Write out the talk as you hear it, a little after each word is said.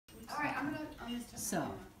right, I'm gonna on this So,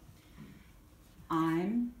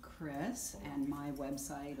 I'm Chris, and my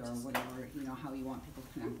website or whatever, you know, how you want people to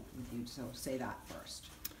connect with you. So say that first.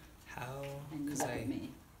 How? And you Because look at me.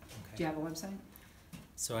 Okay. Do you have a website?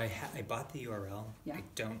 So I bought the URL. Yeah. I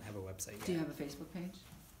don't have a website yet. Do you have a Facebook page?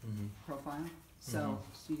 Mm-hmm. Profile? So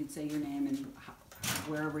you can say your name and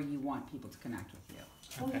wherever you want people to connect with you.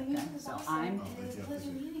 Okay. Okay, so I'm,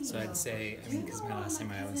 So I'd say, I mean, because my last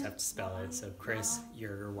name I always have to spell it. So Chris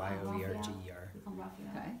Yoerger, Yoerger.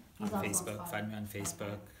 okay, On Facebook, find me on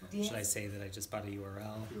Facebook. Should I say that I just bought a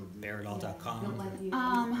URL? Bearitall.com.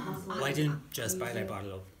 Well, I didn't just buy it. I bought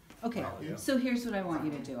it. okay, so here's what I want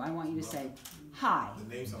you to do. I want you to say, hi,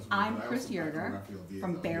 I'm Chris Yoerger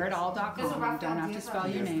from Bearitall.com. You don't have to spell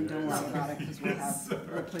your name, don't worry about it, because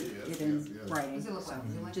we'll put it in writing. So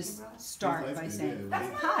just start by saying,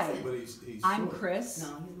 hi, I'm Chris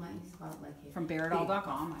from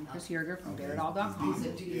Bearitall.com. I'm Chris Yoerger from Bearitall.com.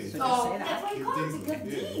 So just say that. That's what he calls it, good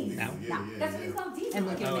deed. Now? That's what he's called, deed. And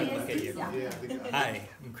look at Oh, me. and look at you. Yeah. Hi,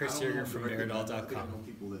 I'm Chris Yoerger from Bearitall.com.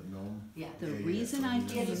 The reason I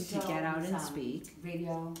came to get out and speak.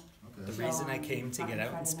 Radio. The reason I came to get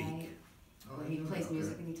out and speak. Where he plays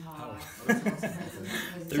music and he talks.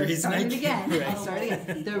 The reason I came, right. Start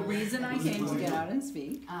again. The reason I came to get out and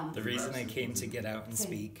speak. The reason I came to get out and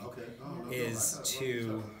speak is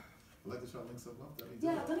to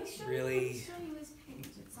Yeah, let me show really you his page.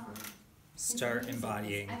 It's on. start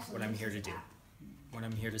embodying what I'm here to do, what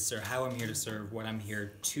I'm here to serve, how I'm here to serve, what I'm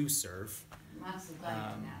here to serve, I'm actually glad you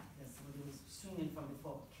did that because when he was streaming from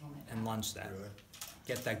before, killing it. and launch that.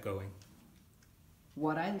 Get that going.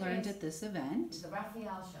 What I learned at this event. It's the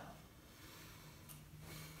Raphael show.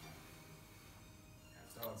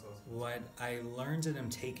 What I learned and am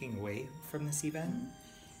taking away from this event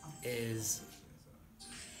is,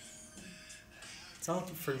 it's all,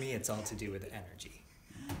 for me, it's all to do with energy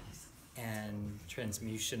and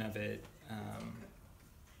transmutation of it.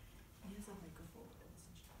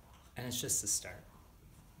 And it's just a start.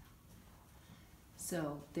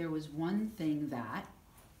 So there was one thing that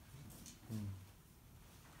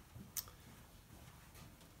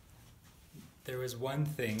There was one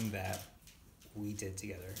thing that we did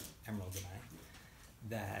together, Emerald and I,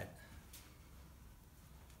 that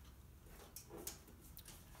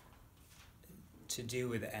to do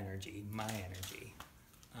with energy, my energy.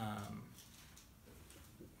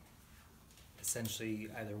 Essentially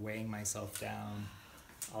either weighing myself down,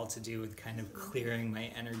 all to do with kind of clearing my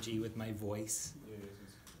energy with my voice,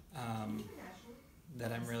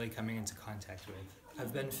 that I'm really coming into contact with.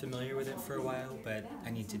 I've been familiar with it for a while, but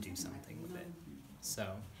I need to do something with it. So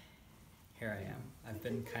here I am. I've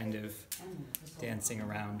been kind of dancing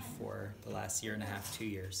around for the last year and a half, 2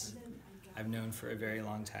 years. I've known for a very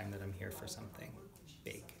long time that I'm here for something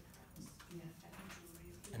big.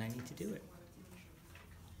 And I need to do it.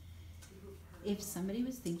 if somebody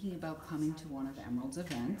was thinking about coming to one of Emerald's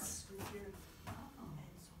events,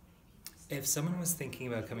 If someone was thinking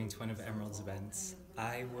about coming to one of Emerald's events,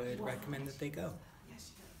 I would recommend that they go.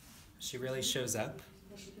 She really shows up.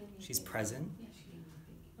 She's present.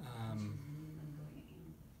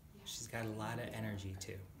 She's got a lot of energy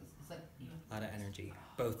too. A lot of energy,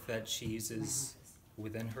 both that she uses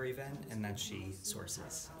within her event and that she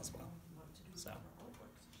sources as well. So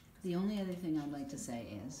the only other thing I'd like to say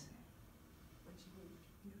is,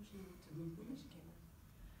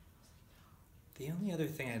 the only other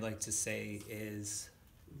thing I'd like to say is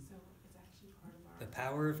The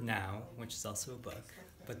Power of Now, which is also a book,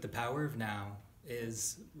 but The Power of Now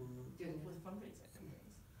is,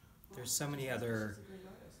 there's so many other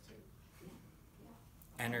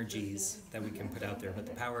energies that we can put out there, but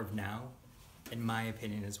the power of now, in my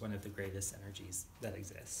opinion, is one of the greatest energies that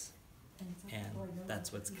exists. And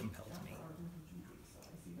that's what's compelled me.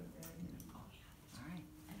 all right,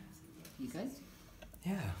 you good?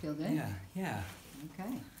 Yeah. Feel good? Yeah, yeah.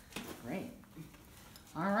 Okay, great.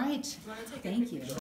 All right, thank you.